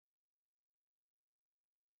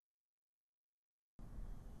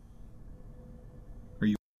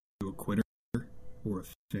a quitter or a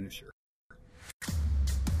finisher?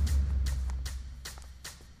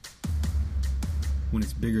 When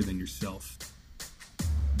it's bigger than yourself,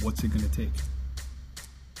 what's it going to take?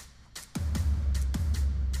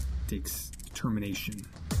 It takes determination,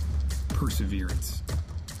 perseverance,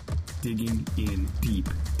 digging in deep,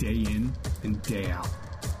 day in and day out.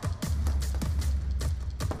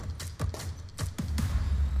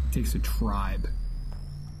 It takes a tribe.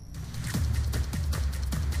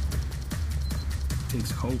 It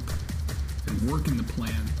takes hope and work in the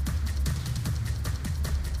plan.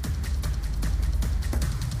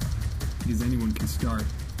 Because anyone can start,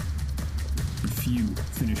 but few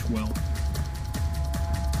finish well.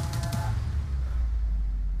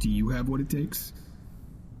 Do you have what it takes?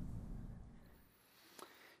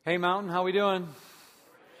 Hey Mountain, how we doing?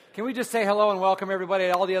 Can we just say hello and welcome everybody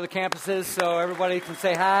at all the other campuses so everybody can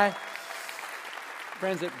say hi?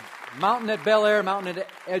 Friends at Mountain at Bel Air, Mountain at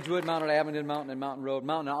Edgewood, Mountain at Abingdon, Mountain at Mountain Road,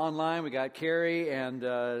 Mountain online. We got Carrie and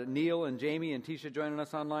Neil and Jamie and Tisha joining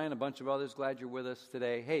us online, a bunch of others. Glad you're with us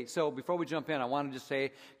today. Hey, so before we jump in, I want to just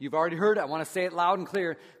say, you've already heard it. I want to say it loud and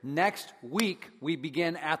clear. Next week, we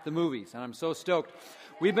begin At the Movies, and I'm so stoked.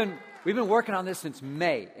 We've been working on this since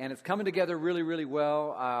May, and it's coming together really, really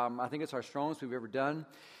well. I think it's our strongest we've ever done.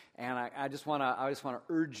 And I just want to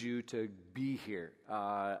urge you to be here.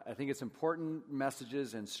 I think it's important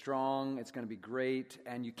messages and strong. It's going to be great,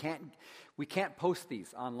 and we can't post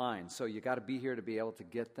these online, so you got to be here to be able to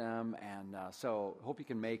get them. And so hope you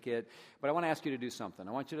can make it. But I want to ask you to do something.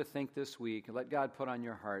 I want you to think this week and let God put on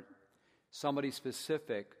your heart somebody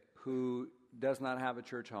specific who does not have a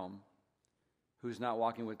church home, who's not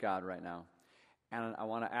walking with God right now. And I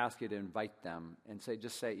want to ask you to invite them and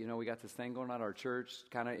just say, we got this thing going on at our church,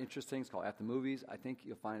 kind of interesting. It's called At the Movies. I think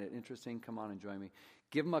you'll find it interesting. Come on and join me.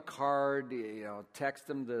 Give them a card, text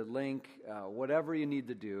them the link, whatever you need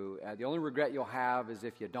to do. The only regret you'll have is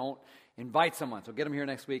if you don't invite someone. So get them here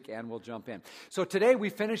next week and we'll jump in. So today we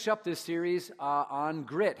finish up this series on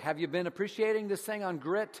grit. Have you been appreciating this thing on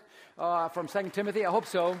grit from 2 Timothy? I hope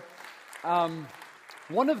so.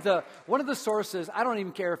 One of the sources, I don't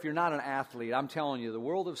even care if you're not an athlete, I'm telling you, the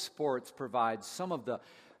world of sports provides some of the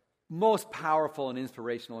most powerful and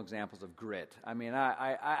inspirational examples of grit. I mean,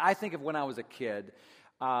 I think of when I was a kid,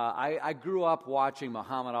 I grew up watching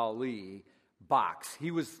Muhammad Ali box.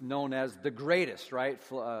 He was known as the greatest, right?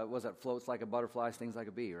 Floats like a butterfly, stings like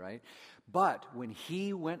a bee, right? But when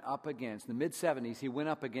he went up against, in the mid-'70s, he went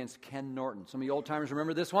up against Ken Norton. Some of you old-timers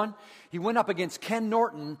remember this one? He went up against Ken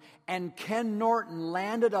Norton, and Ken Norton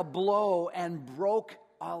landed a blow and broke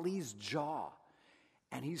Ali's jaw.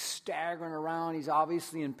 And he's staggering around. He's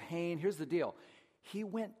obviously in pain. Here's the deal. He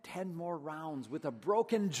went 10 more rounds with a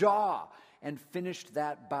broken jaw and finished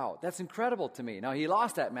that bout. That's incredible to me. Now, he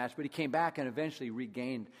lost that match, but he came back and eventually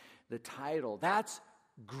regained the title. That's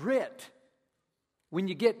grit. When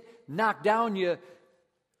you get knocked down, you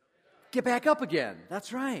get back up again.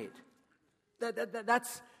 That's right.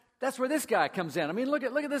 That's where this guy comes in. I mean, look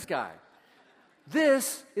at this guy.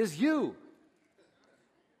 This is you,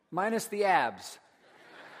 minus the abs.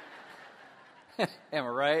 Am I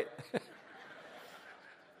right?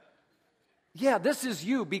 Yeah, this is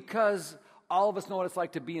you because all of us know what it's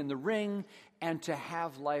like to be in the ring and to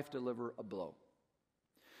have life deliver a blow.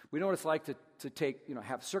 We know what it's like to take,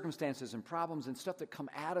 have circumstances and problems and stuff that come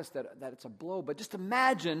at us that it's a blow. But just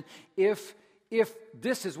imagine if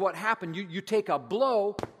this is what happened. You take a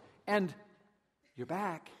blow and you're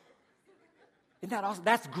back. Isn't that awesome?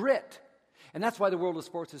 That's grit. And that's why the world of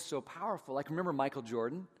sports is so powerful. Like, remember Michael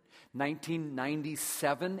Jordan?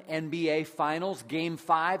 1997 NBA Finals, Game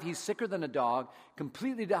 5. He's sicker than a dog,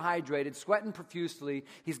 completely dehydrated, sweating profusely.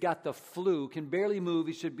 He's got the flu, can barely move.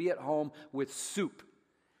 He should be at home with soup.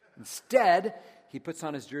 Instead, he puts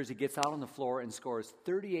on his jersey, gets out on the floor, and scores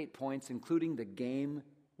 38 points, including the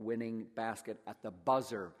game-winning basket at the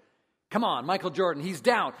buzzer. Come on, Michael Jordan, he's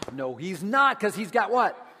down. No, he's not, because he's got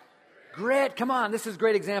what? Grit. Come on, this is a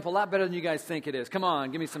great example, a lot better than you guys think it is. Come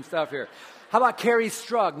on, give me some stuff here. How about Carrie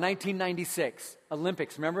Strug, 1996,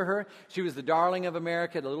 Olympics. Remember her? She was the darling of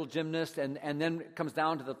America, the little gymnast, and then it comes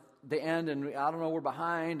down to the end, and I don't know, we're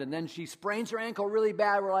behind, and then she sprains her ankle really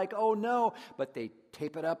bad. We're like, oh no, but they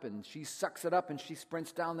tape it up, and she sucks it up, and she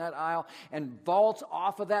sprints down that aisle and vaults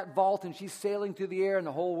off of that vault, and she's sailing through the air, and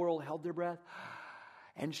the whole world held their breath.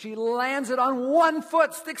 And she lands it on one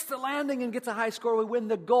foot, sticks the landing, and gets a high score. We win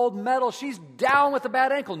the gold medal. She's down with a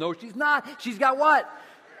bad ankle. No, she's not. She's got what?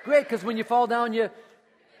 Great, because when you fall down,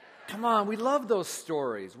 come on, we love those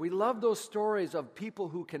stories. We love those stories of people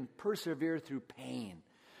who can persevere through pain.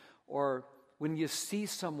 Or when you see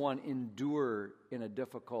someone endure in a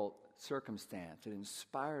difficult circumstance. It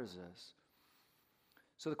inspires us.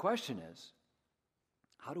 So the question is,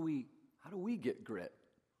 how do we get grit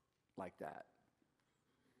like that?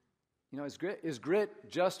 You know, is grit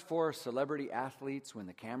just for celebrity athletes when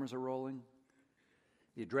the cameras are rolling?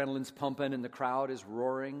 The adrenaline's pumping and the crowd is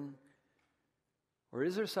roaring? Or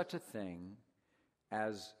is there such a thing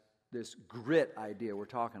as this grit idea we're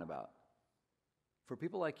talking about for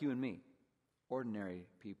people like you and me, ordinary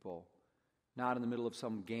people, not in the middle of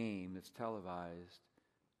some game that's televised,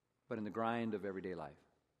 but in the grind of everyday life?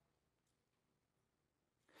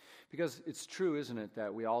 Because it's true, isn't it,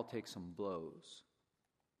 that we all take some blows.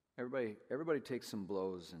 Everybody takes some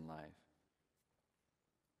blows in life.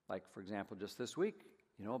 Like, for example, just this week,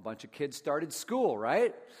 a bunch of kids started school,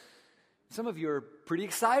 right? Some of you are pretty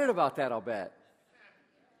excited about that, I'll bet.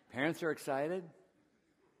 Parents are excited.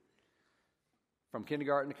 From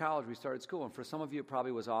kindergarten to college, we started school. And for some of you, it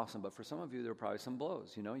probably was awesome. But for some of you, there were probably some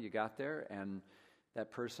blows. You got there, and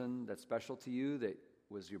that person that's special to you that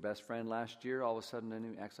was your best friend last year, all of a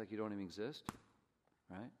sudden acts like you don't even exist,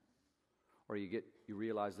 right? Or you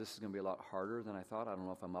realize this is going to be a lot harder than I thought. I don't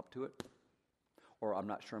know if I'm up to it. Or I'm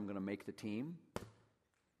not sure I'm going to make the team.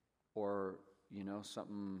 Or,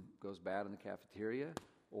 something goes bad in the cafeteria.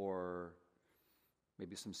 Or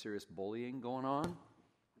maybe some serious bullying going on.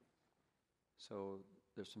 So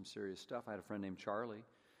there's some serious stuff. I had a friend named Charlie.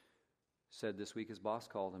 Said this week his boss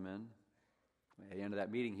called him in. At the end of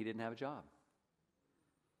that meeting, he didn't have a job.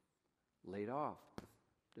 Laid off.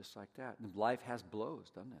 Just like that. And life has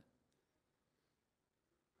blows, doesn't it?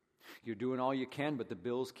 You're doing all you can, but the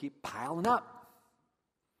bills keep piling up.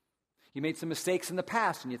 You made some mistakes in the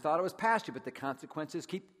past, and you thought it was past you, but the consequences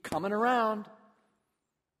keep coming around.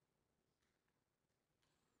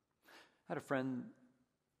 I had a friend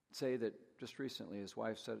say that just recently his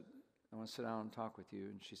wife said, I want to sit down and talk with you.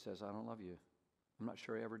 And she says, I don't love you. I'm not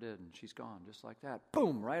sure I ever did. And she's gone, just like that.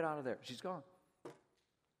 Boom, right out of there. She's gone.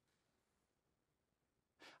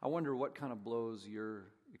 I wonder what kind of blows you're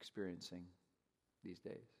experiencing these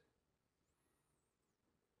days.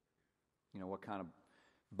 What kind of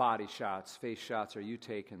body shots, face shots are you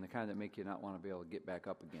taking, the kind that make you not want to be able to get back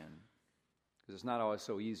up again? Because it's not always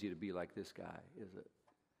so easy to be like this guy, is it?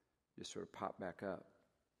 Just sort of pop back up.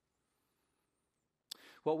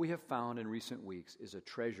 What we have found in recent weeks is a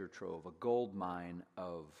treasure trove, a gold mine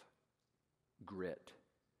of grit.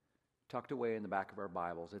 Tucked away in the back of our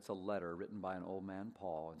Bibles, it's a letter written by an old man,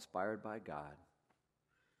 Paul, inspired by God,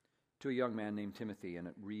 to a young man named Timothy, and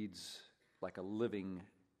it reads like a living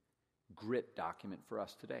grit document for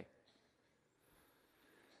us today.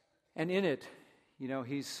 And in it,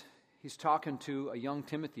 he's talking to a young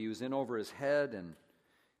Timothy who's in over his head and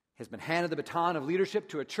has been handed the baton of leadership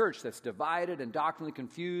to a church that's divided and doctrinally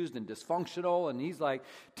confused and dysfunctional. And he's like,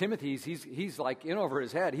 Timothy, he's like in over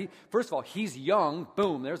his head. First of all, he's young.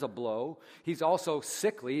 Boom, there's a blow. He's also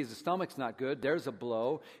sickly. His stomach's not good. There's a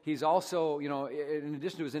blow. He's also, in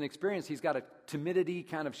addition to his inexperience, he's got a timidity,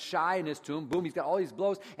 kind of shyness to him. Boom, he's got all these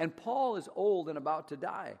blows. And Paul is old and about to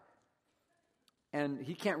die. And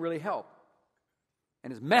he can't really help.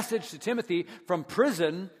 And his message to Timothy from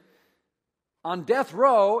prison on death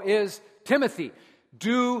row is, Timothy,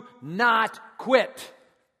 do not quit.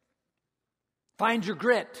 Find your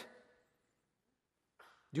grit.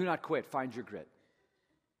 Do not quit. Find your grit.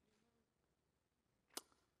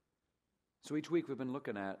 So each week we've been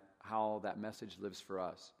looking at how that message lives for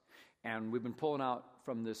us. And we've been pulling out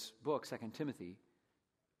from this book, 2 Timothy,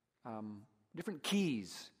 different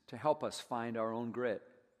keys to help us find our own grit.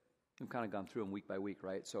 We've kind of gone through them week by week,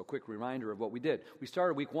 right? So a quick reminder of what we did. We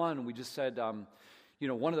started week 1 and we just said,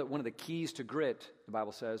 one of the keys to grit, the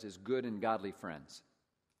Bible says, is good and godly friends.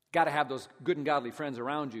 Got to have those good and godly friends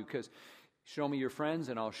around you, because show me your friends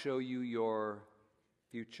and I'll show you your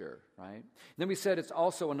future, right? And then we said it's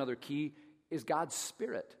also another key is God's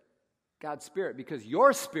Spirit. God's Spirit, because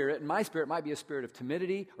your spirit and my spirit might be a spirit of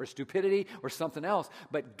timidity or stupidity or something else,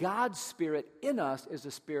 but God's Spirit in us is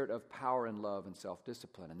a spirit of power and love and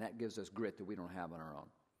self-discipline, and that gives us grit that we don't have on our own.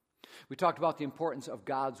 We talked about the importance of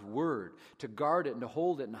God's Word, to guard it and to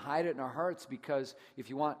hold it and hide it in our hearts, because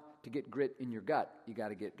if you want to get grit in your gut, you got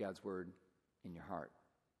to get God's Word in your heart.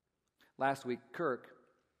 Last week, Kirk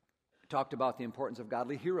talked about the importance of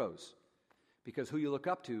godly heroes, because who you look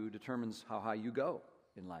up to determines how high you go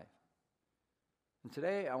in life. And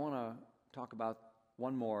today I want to talk about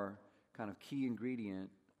one more kind of key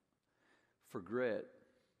ingredient for grit.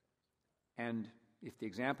 And if the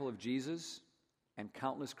example of Jesus and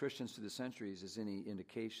countless Christians through the centuries is any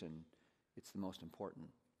indication, it's the most important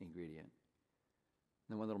ingredient.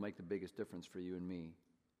 And the one that will make the biggest difference for you and me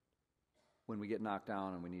when we get knocked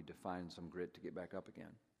down and we need to find some grit to get back up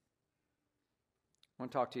again. I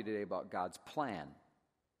want to talk to you today about God's plan.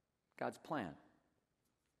 God's plan.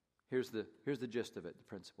 Here's the gist of it, the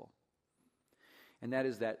principle. And that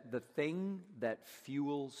is that the thing that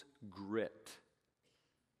fuels grit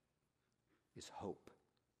is hope.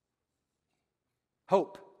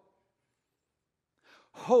 Hope.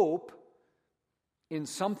 Hope in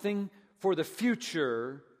something for the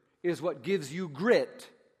future is what gives you grit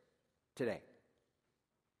today.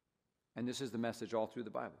 And this is the message all through the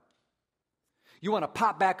Bible. You want to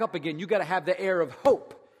pop back up again, you got to have the air of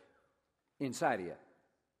hope inside of you.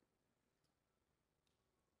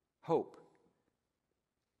 Hope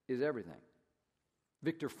is everything.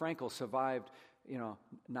 Viktor Frankl survived,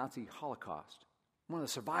 Nazi Holocaust. One of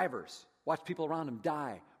the survivors. Watched people around him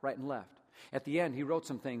die right and left. At the end, he wrote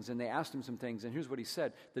some things, and they asked him some things, and here's what he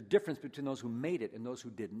said. The difference between those who made it and those who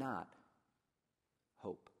did not.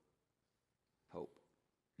 Hope. Hope.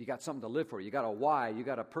 You got something to live for. You got a why, you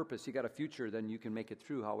got a purpose, you got a future, then you can make it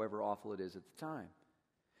through however awful it is at the time.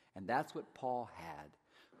 And that's what Paul had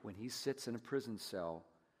when he sits in a prison cell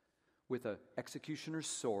with an executioner's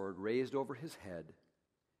sword raised over his head.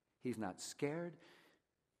 He's not scared.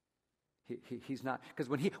 He's not, because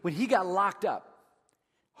when he got locked up,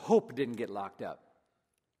 hope didn't get locked up.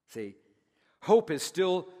 See? Hope is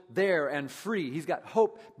still there and free. He's got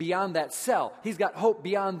hope beyond that cell. He's got hope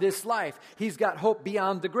beyond this life. He's got hope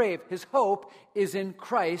beyond the grave. His hope is in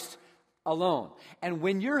Christ alone. And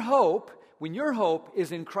when your hope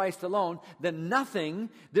is in Christ alone, then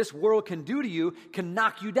nothing this world can do to you can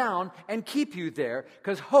knock you down and keep you there,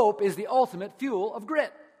 because hope is the ultimate fuel of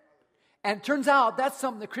grit. And it turns out that's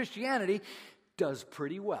something that Christianity does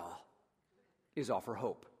pretty well, is offer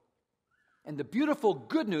hope. And the beautiful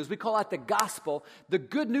good news, we call it the gospel, the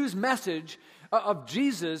good news message of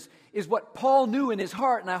Jesus is what Paul knew in his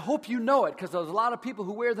heart, and I hope you know it, because there's a lot of people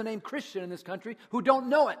who wear the name Christian in this country who don't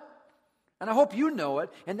know it. And I hope you know it,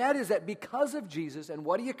 and that is that because of Jesus and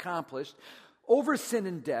what he accomplished over sin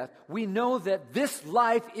and death, we know that this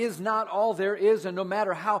life is not all there is, and no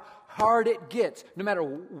matter how hard it gets, no matter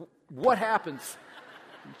what happens,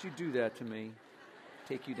 don't you do that to me,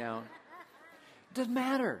 take you down. It doesn't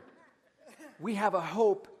matter. We have a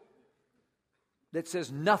hope that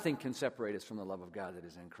says nothing can separate us from the love of God that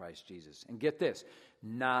is in Christ Jesus. And get this,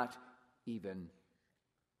 not even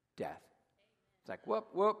death. It's like,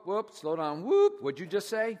 whoop, slow down, whoop. What'd you just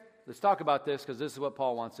say? Let's talk about this, because this is what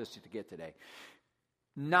Paul wants us to get today.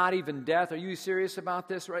 Not even death. Are you serious about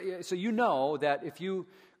this? Right? So you know that if you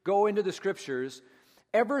go into the Scriptures,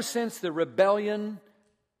 ever since the rebellion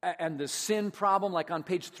and the sin problem, like on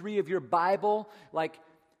page 3 of your Bible, like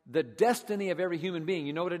the destiny of every human being,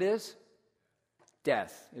 you know what it is?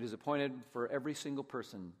 Death. It is appointed for every single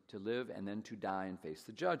person to live and then to die and face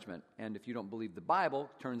the judgment. And if you don't believe the Bible,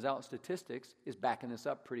 turns out statistics is backing this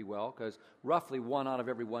up pretty well, because roughly 1 out of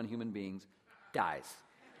every 1 human being dies.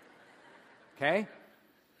 Okay?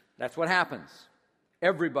 That's what happens.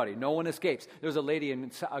 Everybody, no one escapes. There was a lady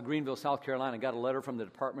in Greenville, South Carolina, got a letter from the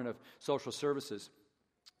Department of Social Services.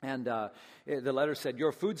 And the letter said,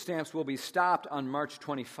 your food stamps will be stopped on March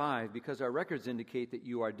 25 because our records indicate that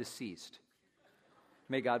you are deceased.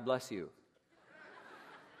 May God bless you.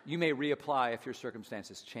 You may reapply if your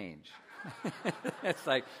circumstances change. It's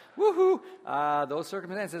like, woohoo, those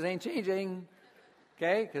circumstances ain't changing.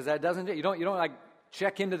 Okay? Because that doesn't, you don't like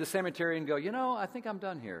check into the cemetery and go, I think I'm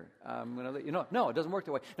done here. I'm going to let you know. No, it doesn't work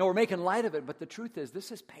that way. No, we're making light of it, but the truth is,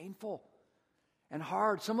 this is painful and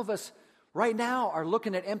hard. Some of us right now are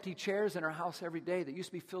looking at empty chairs in our house every day that used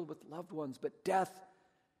to be filled with loved ones, but death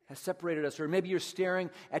has separated us. Or maybe you're staring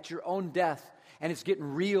at your own death and it's getting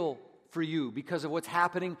real for you because of what's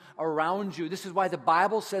happening around you. This is why the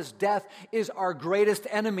Bible says death is our greatest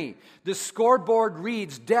enemy. The scoreboard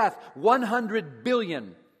reads death, 100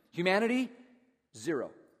 billion. Humanity, 0.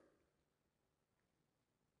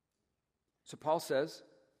 So Paul says,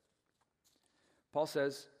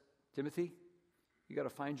 Timothy, you got to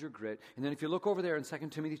find your grit. And then if you look over there in 2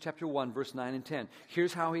 Timothy chapter 1, verse 9 and 10,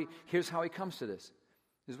 here's how he comes to this.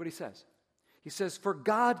 This is what he says. He says, for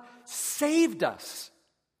God saved us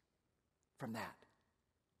from that.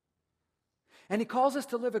 And he calls us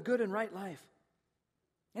to live a good and right life.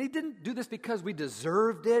 And he didn't do this because we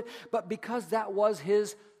deserved it, but because that was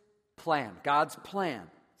his plan, God's plan,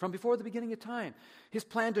 from before the beginning of time. His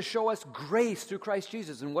plan to show us grace through Christ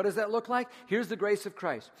Jesus. And what does that look like? Here's the grace of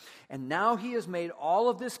Christ. And now he has made all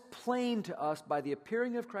of this plain to us by the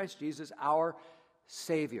appearing of Christ Jesus, our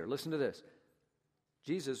Savior. Listen to this.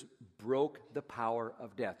 Jesus broke the power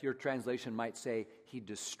of death. Your translation might say he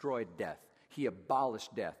destroyed death. He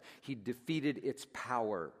abolished death. He defeated its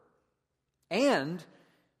power. And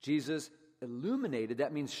Jesus illuminated,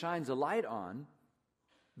 that means shines a light on,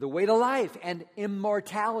 the way to life, and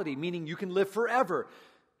immortality, meaning you can live forever.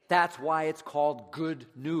 That's why it's called good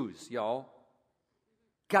news, y'all.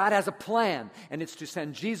 God has a plan, and it's to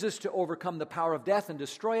send Jesus to overcome the power of death and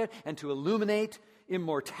destroy it, and to illuminate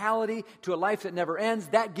immortality to a life that never ends.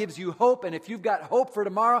 That gives you hope, and if you've got hope for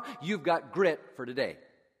tomorrow, you've got grit for today.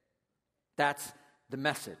 That's the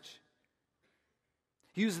message.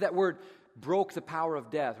 He uses that word, broke the power of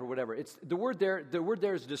death, or whatever. It's the word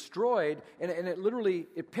there is destroyed, and it literally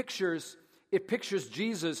pictures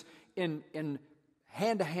Jesus in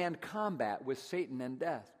hand-to-hand combat with Satan and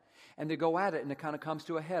death. And they go at it, and it kind of comes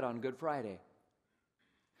to a head on Good Friday.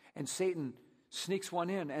 And Satan sneaks one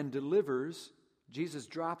in and delivers. Jesus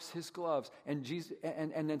drops his gloves, and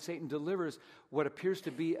then Satan delivers what appears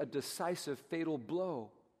to be a decisive, fatal blow.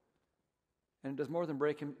 And it does more than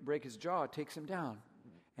break his jaw. It takes him down,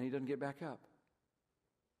 and he doesn't get back up.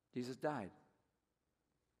 Jesus died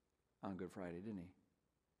on Good Friday, didn't he?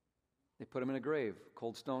 They put him in a grave,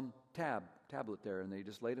 cold stone tablet there, and they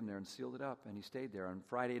just laid him there and sealed it up, and he stayed there. On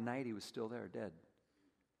Friday night, he was still there, dead,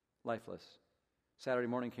 lifeless. Saturday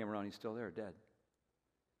morning came around, he's still there, dead.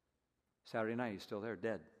 Saturday night, he's still there,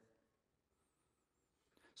 dead.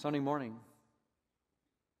 Sunday morning,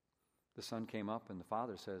 the son came up, and the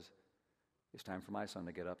father says, it's time for my son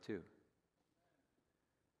to get up too.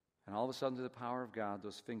 And all of a sudden, through the power of God,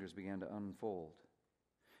 those fingers began to unfold,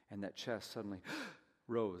 and that chest suddenly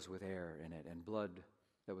rose with air in it, and blood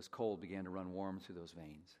that was cold began to run warm through those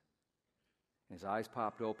veins. And his eyes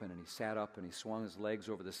popped open, and he sat up, and he swung his legs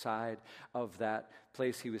over the side of that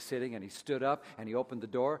place he was sitting, and he stood up, and he opened the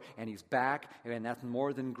door, and he's back, and that's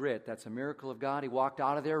more than grit. That's a miracle of God. He walked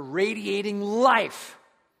out of there radiating life.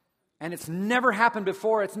 And it's never happened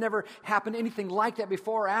before. It's never happened anything like that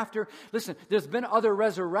before or after. Listen, there's been other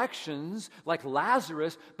resurrections, like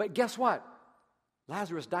Lazarus, but guess what?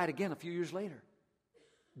 Lazarus died again a few years later.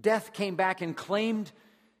 Death came back and claimed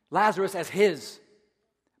Lazarus as his.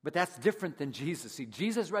 But that's different than Jesus. See,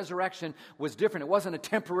 Jesus' resurrection was different. It wasn't a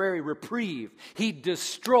temporary reprieve. He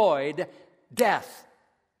destroyed death.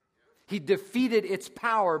 He defeated its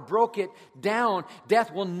power, broke it down.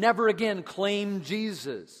 Death will never again claim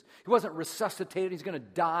Jesus. He wasn't resuscitated. He's going to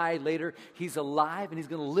die later. He's alive, and he's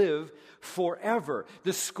going to live forever.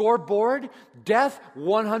 The scoreboard, death,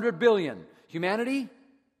 100 billion. Humanity,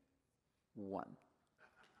 1.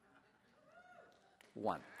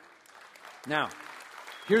 Now,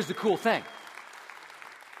 here's the cool thing.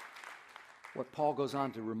 What Paul goes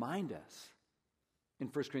on to remind us in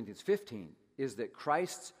 1 Corinthians 15 is that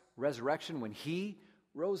Christ's resurrection, when he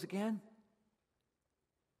rose again,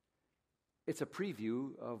 it's a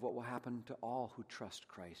preview of what will happen to all who trust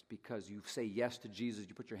Christ, because you say yes to Jesus,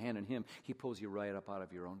 you put your hand on him, he pulls you right up out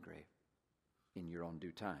of your own grave in your own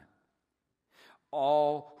due time.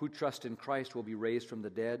 All who trust in Christ will be raised from the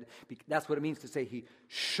dead. That's what it means to say he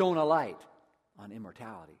shone a light on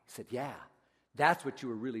immortality. He said, yeah, that's what you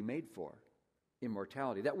were really made for,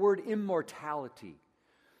 immortality. That word immortality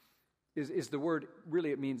is the word,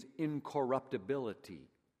 really it means incorruptibility.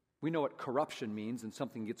 We know what corruption means, and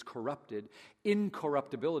something gets corrupted.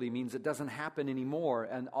 Incorruptibility means it doesn't happen anymore,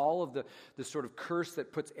 and all of the sort of curse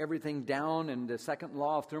that puts everything down, and the second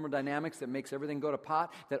law of thermodynamics that makes everything go to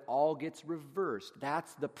pot, that all gets reversed.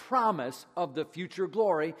 That's the promise of the future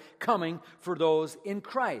glory coming for those in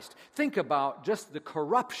Christ. Think about just the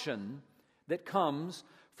corruption that comes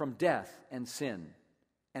from death and sin.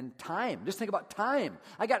 And time. Just think about time.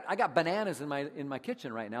 I got bananas in my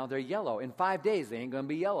kitchen right now. They're yellow. In 5 days, they ain't going to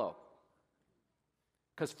be yellow.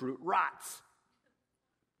 Because fruit rots.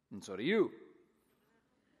 And so do you.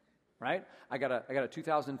 Right? I got a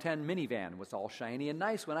 2010 minivan. It was all shiny and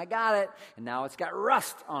nice when I got it. And now it's got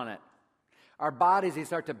rust on it. Our bodies, they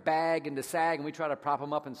start to bag and to sag. And we try to prop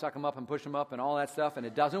them up and suck them up and push them up and all that stuff. And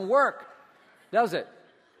it doesn't work. Does it?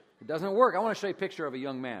 It doesn't work. I want to show you a picture of a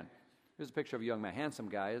young man. Here's a picture of a young man. Handsome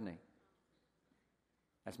guy, isn't he?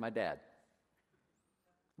 That's my dad.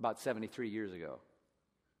 About 73 years ago.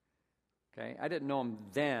 Okay? I didn't know him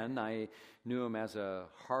then. I knew him as a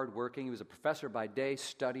hardworking. He was a professor by day,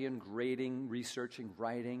 studying, grading, researching,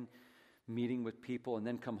 writing, meeting with people, and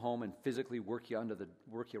then come home and physically work you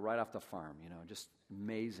right off the farm. You know, just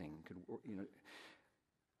amazing.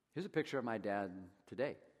 Here's a picture of my dad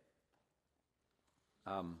today.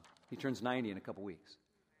 He turns 90 in a couple weeks.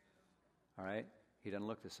 All right? He doesn't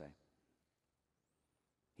look the same.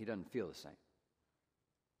 He doesn't feel the same.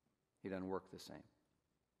 He doesn't work the same.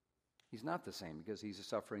 He's not the same because he's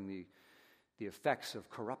suffering the effects of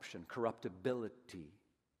corruption, corruptibility,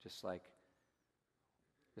 just like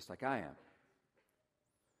I am.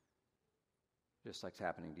 Just like it's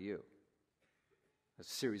happening to you. A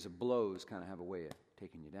series of blows kind of have a way of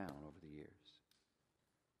taken you down over the years.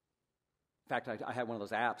 In fact, I had one of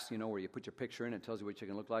those apps, where you put your picture in, it tells you what you're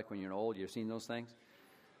going to look like when you're old. You've seen those things?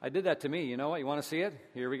 I did that to me. You know what? You want to see it?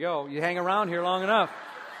 Here we go. You hang around here long enough.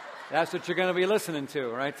 That's what you're going to be listening to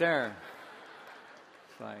right there.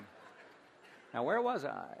 It's like, now where was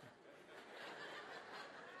I?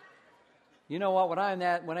 You know what? When I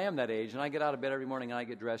am that age and I get out of bed every morning and I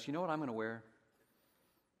get dressed, you know what I'm going to wear?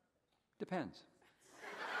 Depends.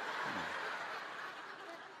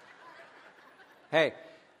 Hey,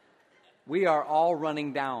 we are all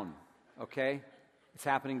running down, okay? It's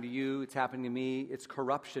happening to you. It's happening to me. It's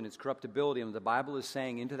corruption. It's corruptibility. And the Bible is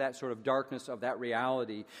saying into that sort of darkness of that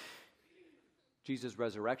reality, Jesus'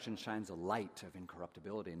 resurrection shines a light of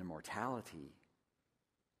incorruptibility and immortality.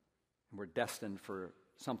 And we're destined for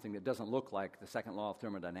something that doesn't look like the second law of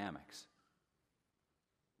thermodynamics.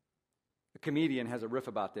 A comedian has a riff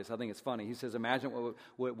about this. I think it's funny. He says, imagine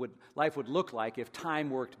what life would look like if time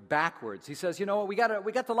worked backwards. He says, you know what, we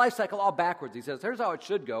got the life cycle all backwards. He says, here's how it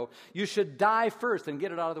should go. You should die first and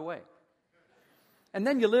get it out of the way. And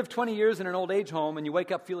then you live 20 years in an old age home and you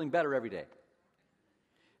wake up feeling better every day.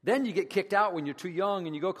 Then you get kicked out when you're too young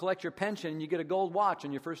and you go collect your pension and you get a gold watch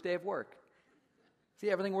on your first day of work. See,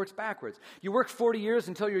 everything works backwards. You work 40 years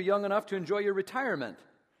until you're young enough to enjoy your retirement.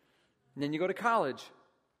 And then you go to college.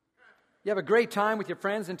 You have a great time with your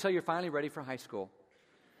friends until you're finally ready for high school.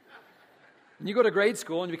 And you go to grade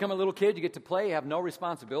school and you become a little kid, you get to play, you have no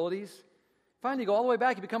responsibilities. Finally, you go all the way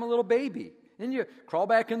back, you become a little baby. Then you crawl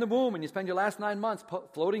back in the womb and you spend your last 9 months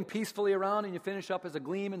floating peacefully around and you finish up as a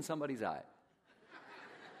gleam in somebody's eye.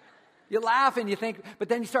 You laugh and you think, but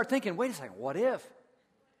then you start thinking, wait a second, what if?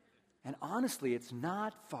 And honestly, it's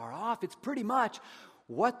not far off. It's pretty much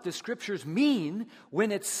what the Scriptures mean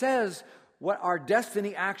when it says what our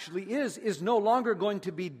destiny actually is no longer going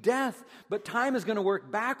to be death, but time is going to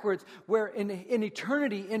work backwards, where in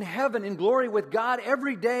eternity, in heaven, in glory with God,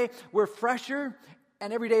 every day we're fresher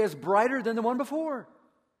and every day is brighter than the one before.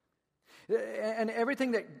 And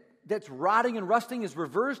everything that's rotting and rusting is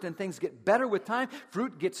reversed and things get better with time.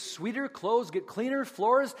 Fruit gets sweeter, clothes get cleaner,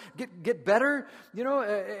 floors get better.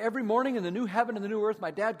 Every morning in the new heaven and the new earth,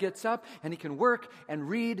 my dad gets up and he can work and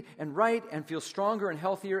read and write and feel stronger and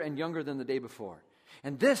healthier and younger than the day before.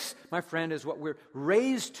 And this, my friend, is what we're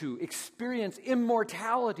raised to experience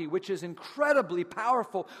immortality, which is incredibly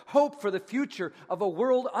powerful hope for the future of a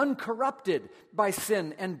world uncorrupted by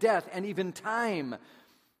sin and death and even time.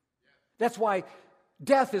 That's why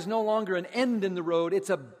death is no longer an end in the road, it's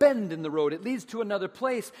a bend in the road. It leads to another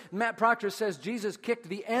place. Matt Proctor says Jesus kicked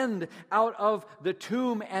the end out of the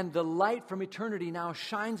tomb and the light from eternity now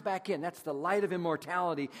shines back in. That's the light of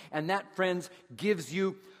immortality. And that, friends, gives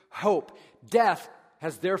you hope. Death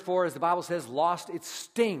has therefore, as the Bible says, lost its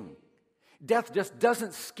sting. Death just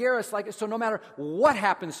doesn't scare us like it. So no matter what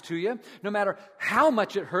happens to you, no matter how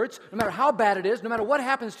much it hurts, no matter how bad it is, no matter what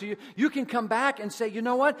happens to you, you can come back and say, you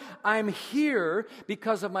know what? I'm here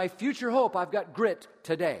because of my future hope. I've got grit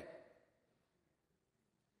today.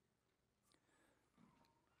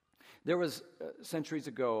 There was, centuries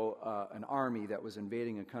ago, an army that was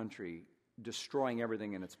invading a country, destroying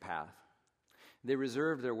everything in its path. They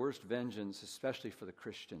reserved their worst vengeance, especially for the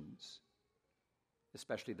Christians,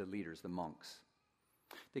 especially the leaders, the monks.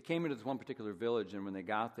 They came into this one particular village, and when they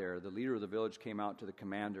got there, the leader of the village came out to the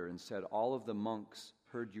commander and said, all of the monks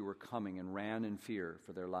heard you were coming and ran in fear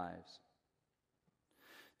for their lives.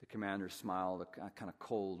 The commander smiled, a kind of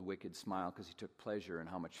cold, wicked smile, because he took pleasure in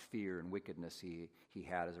how much fear and wickedness he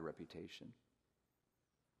had as a reputation.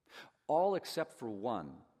 All except for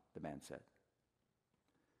one, the man said.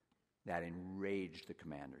 That enraged the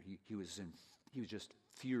commander. He was just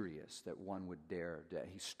furious that one would dare.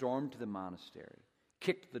 He stormed to the monastery,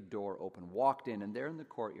 kicked the door open, walked in, and there in the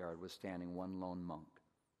courtyard was standing one lone monk.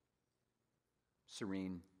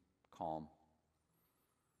 Serene, calm.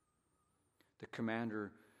 The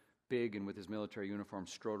commander, big and with his military uniform,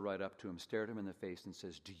 strode right up to him, stared him in the face, and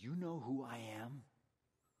says, do you know who I am?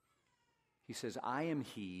 He says, I am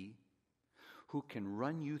he who can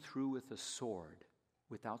run you through with a sword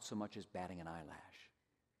without so much as batting an eyelash.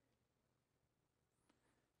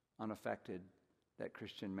 Unaffected, that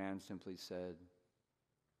Christian man simply said,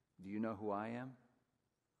 do you know who I am?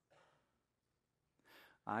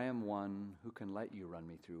 I am one who can let you run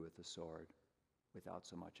me through with a sword without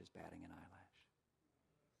so much as batting an eyelash.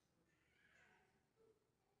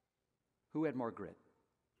 Who had more grit?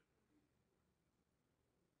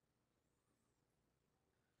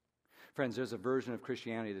 Friends, there's a version of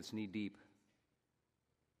Christianity that's knee-deep.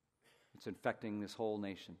 It's infecting this whole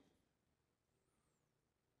nation.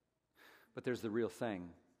 But there's the real thing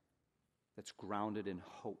that's grounded in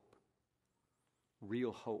hope.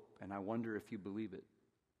 real hope. And I wonder if you believe it.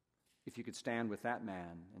 If you could stand with that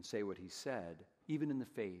man and say what he said, even in the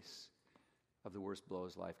face of the worst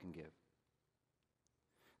blows life can give.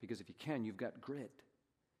 Because if you can, you've got grit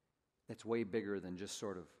that's way bigger than just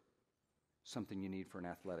sort of something you need for an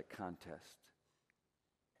athletic contest.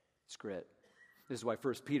 It's grit. This is why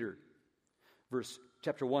 1 Peter,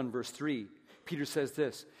 chapter 1, verse 3, Peter says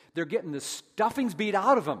this. They're getting the stuffings beat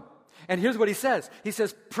out of them. And here's what he says. He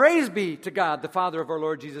says, praise be to God, the Father of our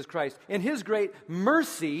Lord Jesus Christ. In his great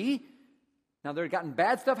mercy, now they've gotten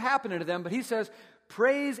bad stuff happening to them, but he says,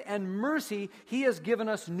 praise and mercy, he has given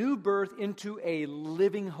us new birth into a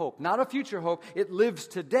living hope. Not a future hope. It lives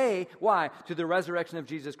today. Why? To the resurrection of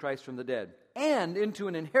Jesus Christ from the dead. And into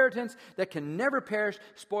an inheritance that can never perish,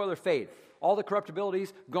 spoil, or fade. All the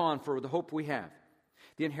corruptibilities gone for the hope we have.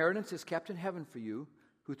 The inheritance is kept in heaven for you,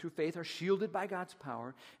 who through faith are shielded by God's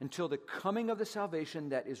power until the coming of the salvation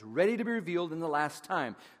that is ready to be revealed in the last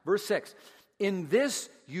time. Verse 6, in this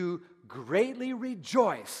you greatly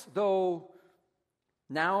rejoice, though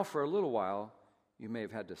now for a little while you may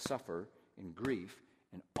have had to suffer in grief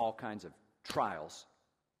and all kinds of trials.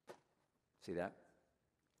 See that?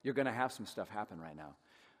 You're going to have some stuff happen right now,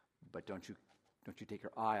 but don't you take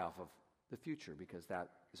your eye off of the future, because that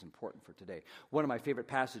is important for today. One of my favorite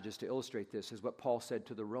passages to illustrate this is what Paul said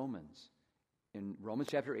to the Romans. In Romans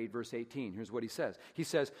chapter 8, verse 18, here's what he says. He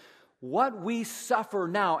says, what we suffer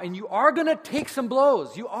now, and you are going to take some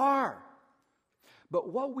blows, you are.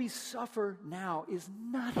 But what we suffer now is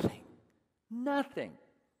nothing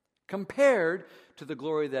compared to the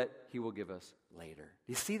glory that he will give us later.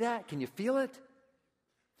 Do you see that? Can you feel it?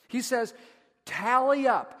 He says, tally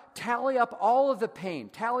up all of the pain,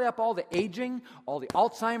 tally up all the aging, all the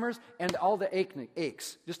Alzheimer's, and all the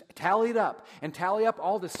aches. Just tally it up, and tally up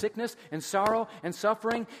all the sickness and sorrow and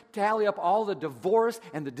suffering, tally up all the divorce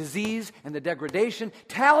and the disease and the degradation,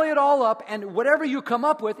 tally it all up, and whatever you come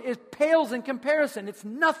up with, it pales in comparison. It's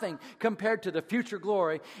nothing compared to the future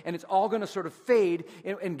glory, and it's all going to sort of fade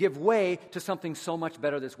and give way to something so much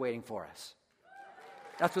better that's waiting for us.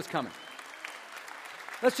 That's what's coming.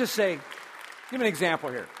 Let's just say, give me an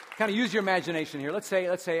example here. Kind of use your imagination here. Let's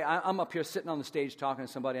say I'm up here sitting on the stage talking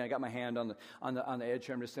to somebody, and I got my hand on the edge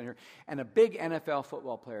here. I'm just sitting here, and a big NFL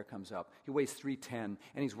football player comes up. He weighs 310,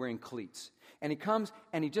 and he's wearing cleats. And he comes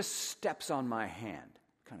and he just steps on my hand,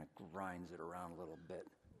 kind of grinds it around a little bit.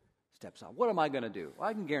 Steps on. What am I going to do? Well,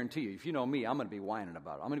 I can guarantee you, if you know me, I'm going to be whining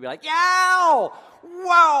about it. I'm going to be like, ow!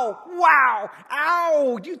 Wow!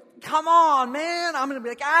 Ow! You come on, man! I'm going to be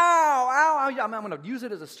like, ow! I'm going to use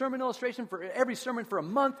it as a sermon illustration for every sermon for a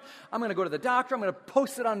month. I'm going to go to the doctor. I'm going to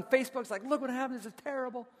post it on Facebook. It's like, look what happened. This is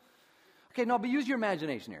terrible. Okay, no, but use your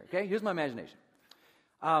imagination here. Okay, here's my imagination.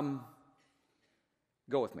 Go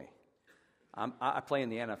with me. I play in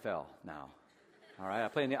the NFL now. All right,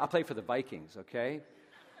 I play for the Vikings. Okay.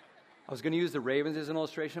 I was going to use the Ravens as an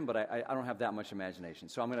illustration, but I don't have that much imagination.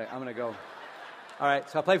 So I'm going to go. All right,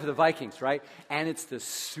 so I play for the Vikings, right? And it's the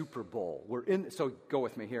Super Bowl. So go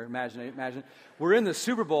with me here. Imagine. We're in the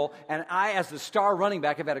Super Bowl, and I, as the star running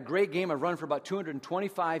back, have had a great game. I've run for about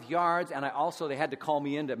 225 yards, and they had to call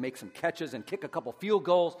me in to make some catches and kick a couple field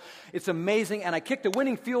goals. It's amazing, and I kicked a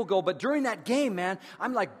winning field goal, but during that game, man,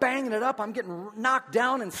 I'm like banging it up. I'm getting knocked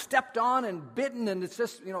down and stepped on and bitten, and it's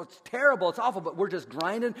just, it's terrible. It's awful, but we're just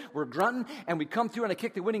grinding. We're grunting, and we come through, and I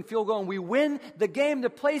kick the winning field goal, and we win the game. The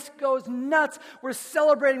place goes nuts. We're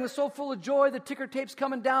celebrating. We're so full of joy. The ticker tape's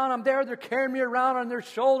coming down. I'm there. They're carrying me around on their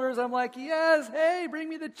shoulders. I'm like, yes, hey, bring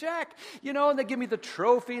me the check. And they give me the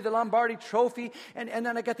trophy, the Lombardi trophy. And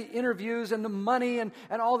then I got the interviews and the money and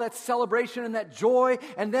all that celebration and that joy.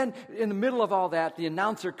 And then in the middle of all that, the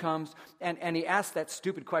announcer comes and he asks that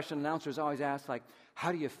stupid question announcers always ask, like,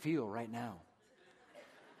 how do you feel right now?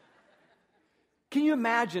 Can you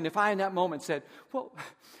imagine if I in that moment said, well,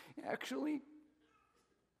 actually,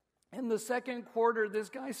 in the second quarter, this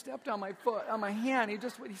guy stepped on my foot, on my hand. He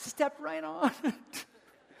stepped right on it.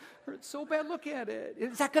 Hurt so bad. Look at it.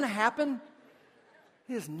 Is that going to happen?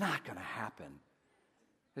 It is not going to happen.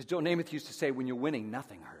 As Joe Namath used to say, when you're winning,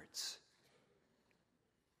 nothing hurts.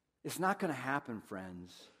 It's not going to happen,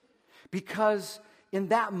 friends. Because in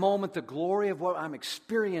that moment, the glory of what I'm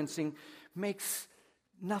experiencing makes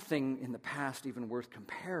nothing in the past even worth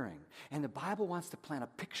comparing. And the Bible wants to plant a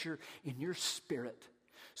picture in your spirit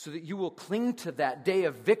so that you will cling to that day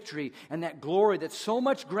of victory and that glory that's so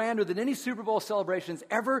much grander than any Super Bowl celebration is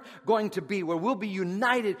ever going to be, where we'll be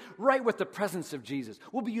united right with the presence of Jesus.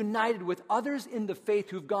 We'll be united with others in the faith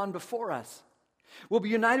who've gone before us. We'll be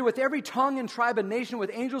united with every tongue and tribe and nation,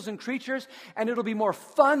 with angels and creatures, and it'll be more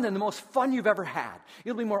fun than the most fun you've ever had.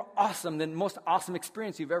 It'll be more awesome than the most awesome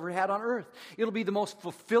experience you've ever had on earth. It'll be the most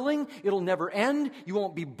fulfilling. It'll never end. You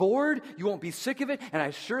won't be bored. You won't be sick of it. And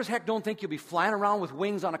I sure as heck don't think you'll be flying around with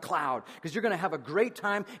wings on a cloud, because you're going to have a great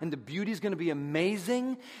time, and the beauty is going to be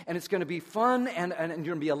amazing, and it's going to be fun, and you're going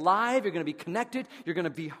to be alive. You're going to be connected. You're going to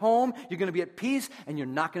be home. You're going to be at peace, and you're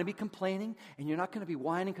not going to be complaining, and you're not going to be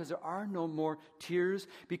whining, because there are no more tears,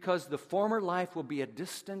 because the former life will be a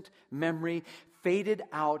distant memory, faded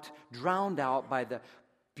out, drowned out by the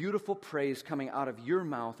beautiful praise coming out of your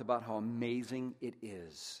mouth about how amazing it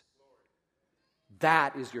is.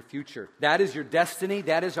 That is your future. That is your destiny.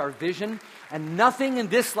 That is our vision. And nothing in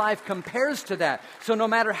this life compares to that. So no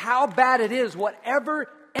matter how bad it is, whatever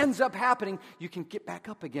ends up happening, you can get back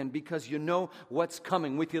up again, because you know what's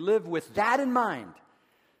coming. If you live with that in mind,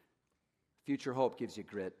 future hope gives you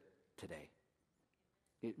grit today.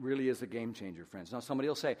 It really is a game changer, friends. Now, somebody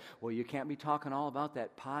will say, well, you can't be talking all about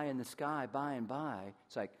that pie in the sky by and by.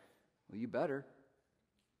 It's like, well, you better.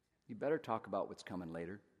 You better talk about what's coming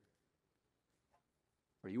later,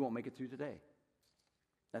 or you won't make it through today.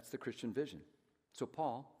 That's the Christian vision. So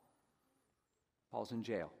Paul's in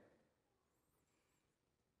jail.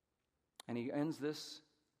 And he ends this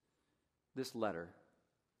letter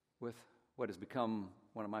with what has become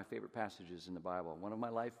one of my favorite passages in the Bible, one of my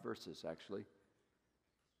life verses, actually.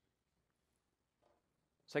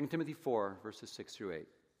 2 Timothy 4, verses 6 through 8.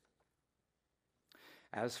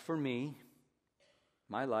 As for me,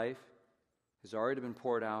 my life has already been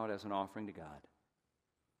poured out as an offering to God.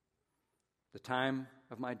 The time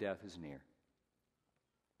of my death is near.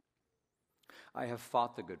 I have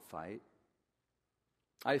fought the good fight.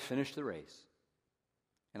 I have finished the race,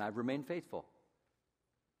 and I've remained faithful.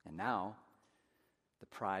 And now the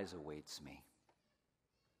prize awaits me,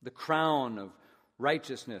 the crown of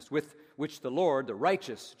righteousness, with which the Lord, the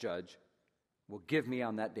righteous judge, will give me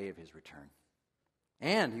on that day of his return.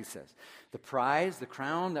 And, he says, the prize, the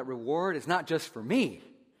crown, that reward is not just for me,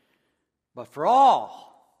 but for all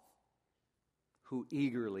who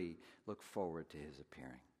eagerly look forward to his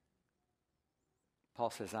appearing.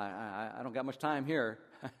 Paul says, I don't got much time here.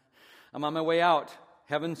 I'm on my way out.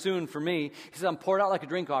 Heaven soon for me. He says, I'm poured out like a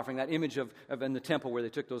drink offering. That image of in the temple where they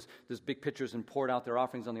took those big pitchers and poured out their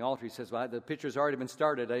offerings on the altar. He says, well, the pitcher's already been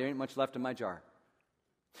started. There ain't much left in my jar.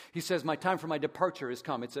 He says, my time for my departure has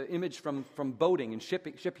come. It's an image from boating and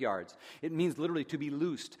shipyards. It means literally to be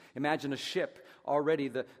loosed. Imagine a ship. Already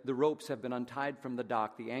the ropes have been untied from the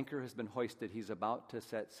dock. The anchor has been hoisted. He's about to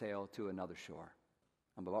set sail to another shore.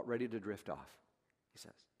 I'm about ready to drift off, he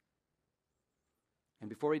says. And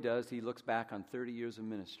before he does, he looks back on 30 years of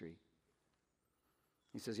ministry.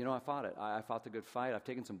 He says, I fought it. I fought the good fight. I've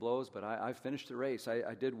taken some blows, but I finished the race.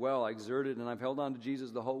 I did well. I exerted, and I've held on to Jesus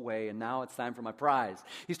the whole way, and now it's time for my prize.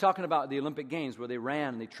 He's talking about the Olympic Games where they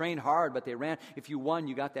ran, and they trained hard, but they ran. If you won,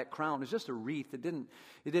 you got that crown. It's just a wreath. It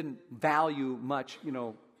didn't value much,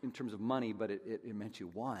 in terms of money, but it meant you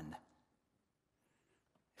won.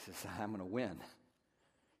 He says, I'm going to win.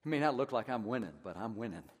 It may not look like I'm winning, but I'm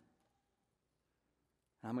winning.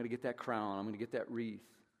 I'm going to get that crown. I'm going to get that wreath.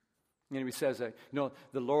 And he says, the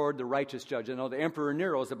Lord, the righteous judge. The Emperor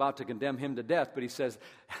Nero is about to condemn him to death, but he says,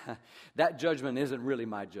 that judgment isn't really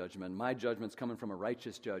my judgment. My judgment's coming from a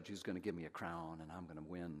righteous judge who's going to give me a crown, and I'm going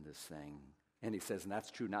to win this thing. And he says, and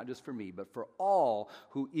that's true not just for me, but for all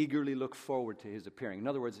who eagerly look forward to his appearing. In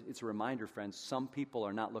other words, it's a reminder, friends, some people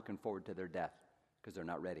are not looking forward to their death because they're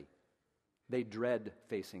not ready. They dread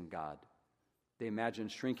facing God. They imagine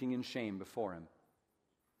shrinking in shame before him.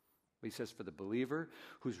 But he says, for the believer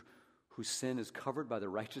whose sin is covered by the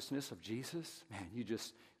righteousness of Jesus, man,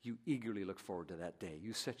 you eagerly look forward to that day.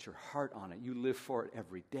 You set your heart on it. You live for it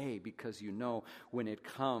every day because you know when it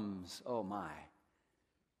comes, oh my,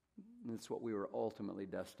 it's what we were ultimately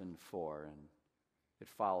destined for, and it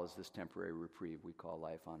follows this temporary reprieve we call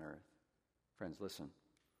life on earth. Friends, listen,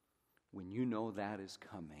 when you know that is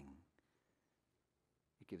coming,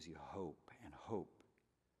 it gives you hope, and hope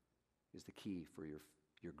is the key for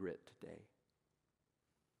your grit today.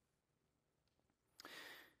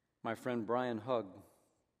 My friend Brian Hugg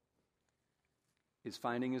is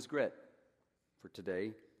finding his grit for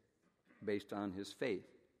today based on his faith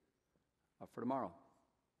for tomorrow.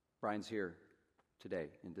 Brian's here today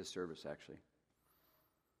in this service, actually.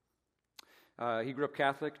 He grew up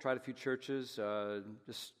Catholic, tried a few churches,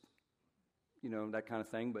 just, that kind of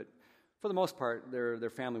thing, but for the most part,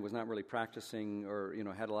 their family was not really practicing or,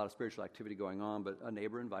 had a lot of spiritual activity going on, but a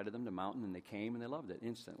neighbor invited them to Mountain, and they came, and they loved it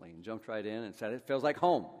instantly and jumped right in and said, it feels like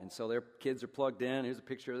home. And so their kids are plugged in. Here's a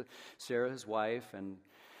picture of Sarah, his wife, and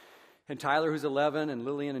And Tyler, who's 11, and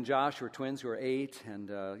Lillian and Josh, who are twins, who are 8. And,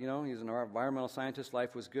 he's an environmental scientist.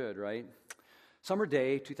 Life was good, right? Summer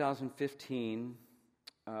day, 2015,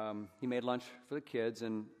 he made lunch for the kids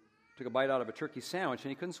and took a bite out of a turkey sandwich, and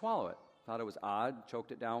he couldn't swallow it. Thought it was odd,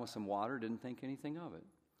 choked it down with some water, didn't think anything of it.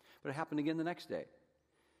 But it happened again the next day.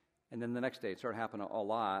 And then the next day, it started happening a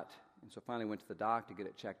lot. And so finally went to the doc to get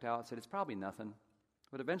it checked out. Said, it's probably nothing.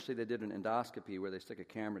 But eventually they did an endoscopy where they stick a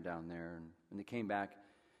camera down there. And when they came back,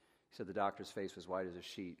 he said the doctor's face was white as a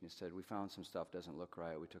sheet. And he said, we found some stuff doesn't look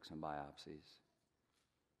right. We took some biopsies.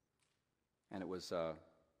 And it was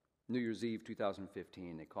New Year's Eve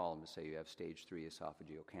 2015. They called him to say you have stage 3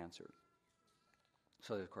 esophageal cancer.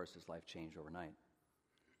 So, of course, his life changed overnight.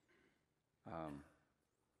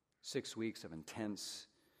 6 weeks of intense,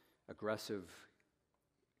 aggressive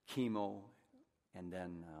chemo, and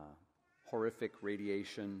then horrific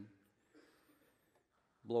radiation,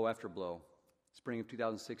 blow after blow. Spring of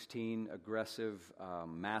 2016, aggressive,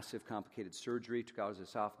 massive, complicated surgery, took out his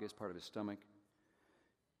esophagus, part of his stomach.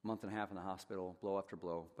 Month and a half in the hospital, blow after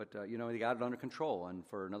blow. But, they got it under control, and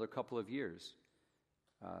for another couple of years,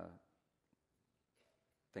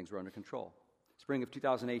 things were under control. Spring of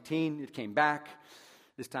 2018, it came back.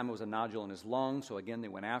 This time it was a nodule in his lung, so again they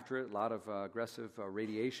went after it. A lot of aggressive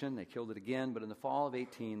radiation. They killed it again. But in the fall of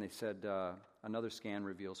 18, they said another scan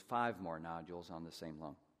reveals 5 more nodules on the same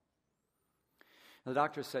lung. And the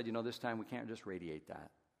doctor said, this time we can't just radiate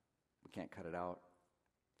that. We can't cut it out.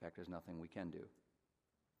 In fact, there's nothing we can do.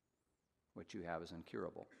 What you have is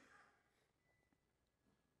incurable.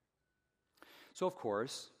 So, of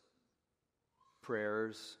course,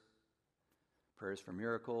 prayers for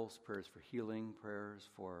miracles, prayers for healing, prayers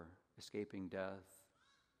for escaping death,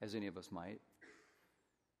 as any of us might.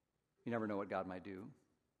 You never know what God might do.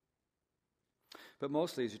 But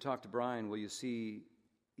mostly, as you talk to Brian, you see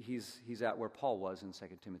he's at where Paul was in 2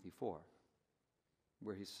 Timothy 4,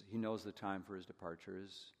 where he knows the time for his departure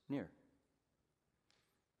is near.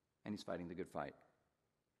 And he's fighting the good fight.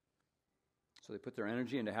 So they put their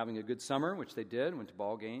energy into having a good summer, which they did, went to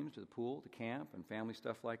ball games, to the pool, to camp, and family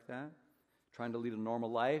stuff like that, trying to lead a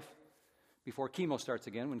normal life before chemo starts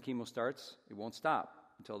again. When chemo starts, it won't stop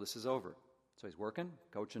until this is over. So he's working,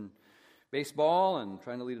 coaching baseball, and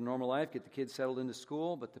trying to lead a normal life, get the kids settled into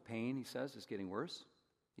school, but the pain, he says, is getting worse.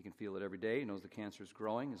 He can feel it every day. He knows the cancer is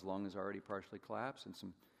growing. His lung is already partially collapsed, and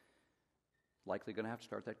some likely going to have to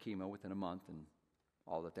start that chemo within a month, and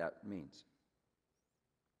all that means.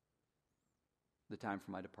 The time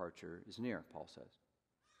for my departure is near, Paul says.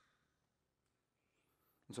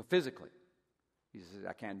 And so physically, he says,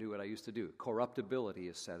 I can't do what I used to do. Corruptibility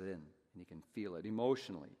is set in, and he can feel it.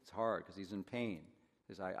 Emotionally, it's hard because he's in pain.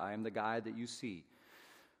 He says, I am the guy that you see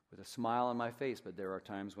with a smile on my face, but there are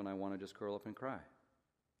times when I want to just curl up and cry.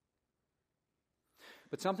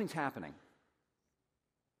 But something's happening.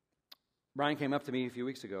 Brian came up to me a few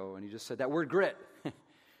weeks ago, and he just said, that word grit.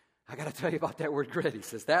 I got to tell you about that word grit. He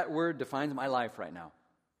says, that word defines my life right now.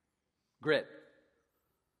 Grit.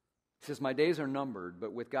 He says, my days are numbered,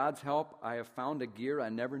 but with God's help, I have found a gear I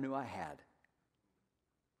never knew I had.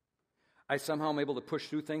 I somehow am able to push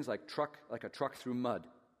through things like a truck through mud.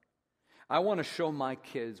 I want to show my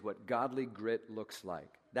kids what godly grit looks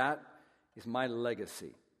like. That is my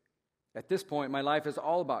legacy. At this point, my life is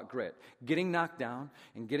all about grit, getting knocked down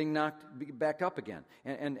and getting knocked back up again,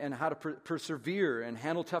 and how to persevere and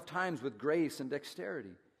handle tough times with grace and dexterity.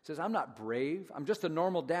 He says, I'm not brave. I'm just a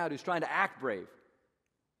normal dad who's trying to act brave.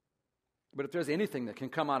 But if there's anything that can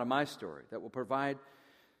come out of my story that will provide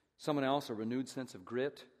someone else a renewed sense of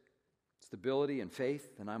grit, stability, and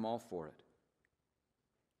faith, then I'm all for it.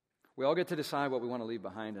 We all get to decide what we want to leave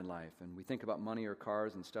behind in life, and we think about money or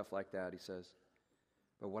cars and stuff like that, he says.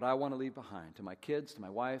 But what I want to leave behind, to my kids, to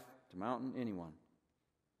my wife, to Mountain, anyone,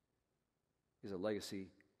 is a legacy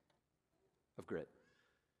of grit.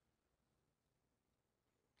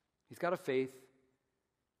 He's got a faith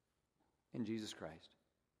in Jesus Christ.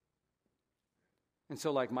 And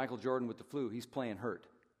so like Michael Jordan with the flu, he's playing hurt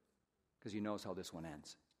because he knows how this one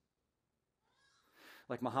ends.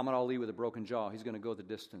 Like Muhammad Ali with a broken jaw, he's going to go the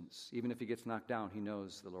distance. Even if he gets knocked down, he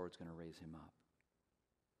knows the Lord's going to raise him up.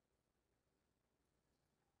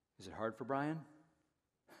 Is it hard for Brian?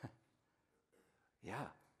 Yeah.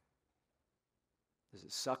 Does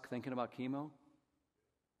it suck thinking about chemo?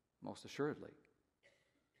 Most assuredly.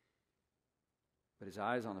 But his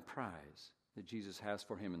eyes on the prize that Jesus has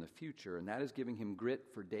for him in the future, and that is giving him grit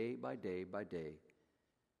for day by day by day.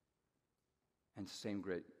 And it's the same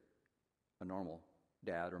grit a normal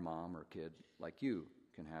dad or mom or kid like you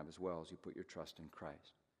can have as well as you put your trust in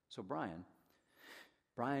Christ. So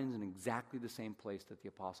Brian's in exactly the same place that the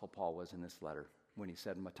Apostle Paul was in this letter. when he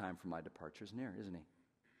said, "My time for my departure is near," isn't he?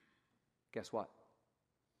 Guess what?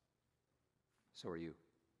 So are you.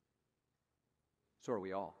 So are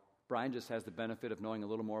we all. Brian just has the benefit of knowing a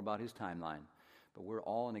little more about his timeline. But we're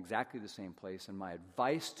all in exactly the same place. And my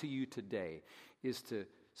advice to you today is to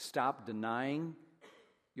stop denying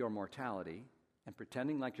your mortality and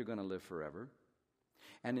pretending like you're going to live forever.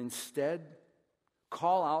 And instead,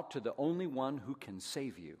 call out to the only one who can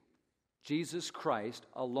save you. Jesus Christ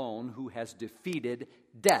alone, who has defeated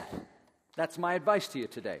death. That's my advice to you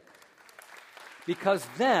today. Because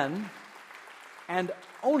then, and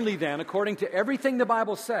only then, according to everything the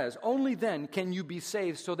Bible says, only then can you be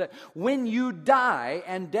saved, so that when you die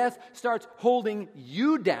and death starts holding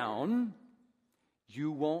you down,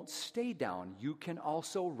 you won't stay down. You can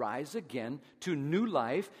also rise again to new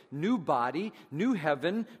life, new body, new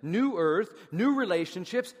heaven, new earth, new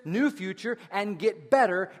relationships, new future, and get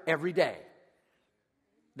better every day.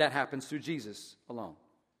 That happens through Jesus alone.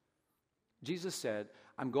 Jesus said,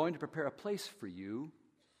 "I'm going to prepare a place for you."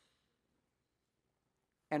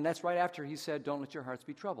 And that's right after he said, "Don't let your hearts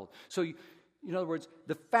be troubled." So, in other words,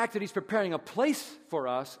 the fact that he's preparing a place for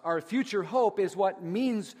us, our future hope, is what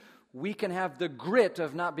means we can have the grit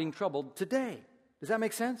of not being troubled today. Does that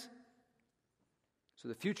make sense? So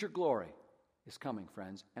the future glory is coming,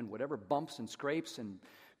 friends. And whatever bumps and scrapes and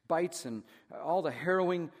bites and all the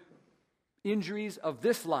harrowing injuries of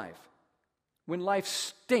this life, when life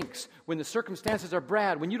stinks, when the circumstances are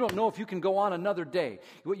bad, when you don't know if you can go on another day,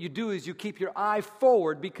 what you do is you keep your eye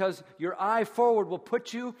forward, because your eye forward will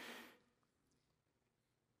put you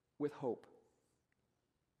with hope.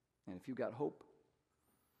 And if you've got hope,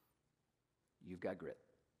 you've got grit.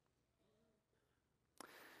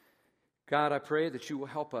 God, I pray that you will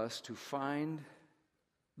help us to find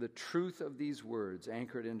the truth of these words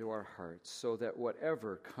anchored into our hearts, so that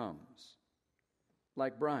whatever comes,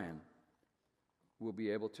 like Brian, we'll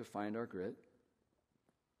be able to find our grit.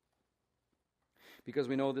 Because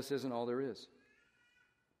we know this isn't all there is.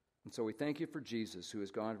 And so we thank you for Jesus, who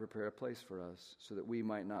has gone to prepare a place for us so that we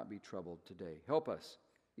might not be troubled today. Help us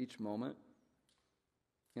each moment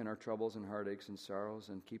in our troubles and heartaches and sorrows,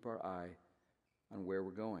 and keep our eye on where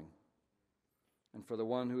we're going. And for the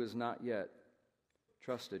one who has not yet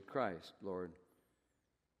trusted Christ, Lord,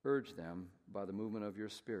 urge them by the movement of your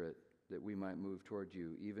Spirit that we might move toward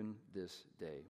you even this day.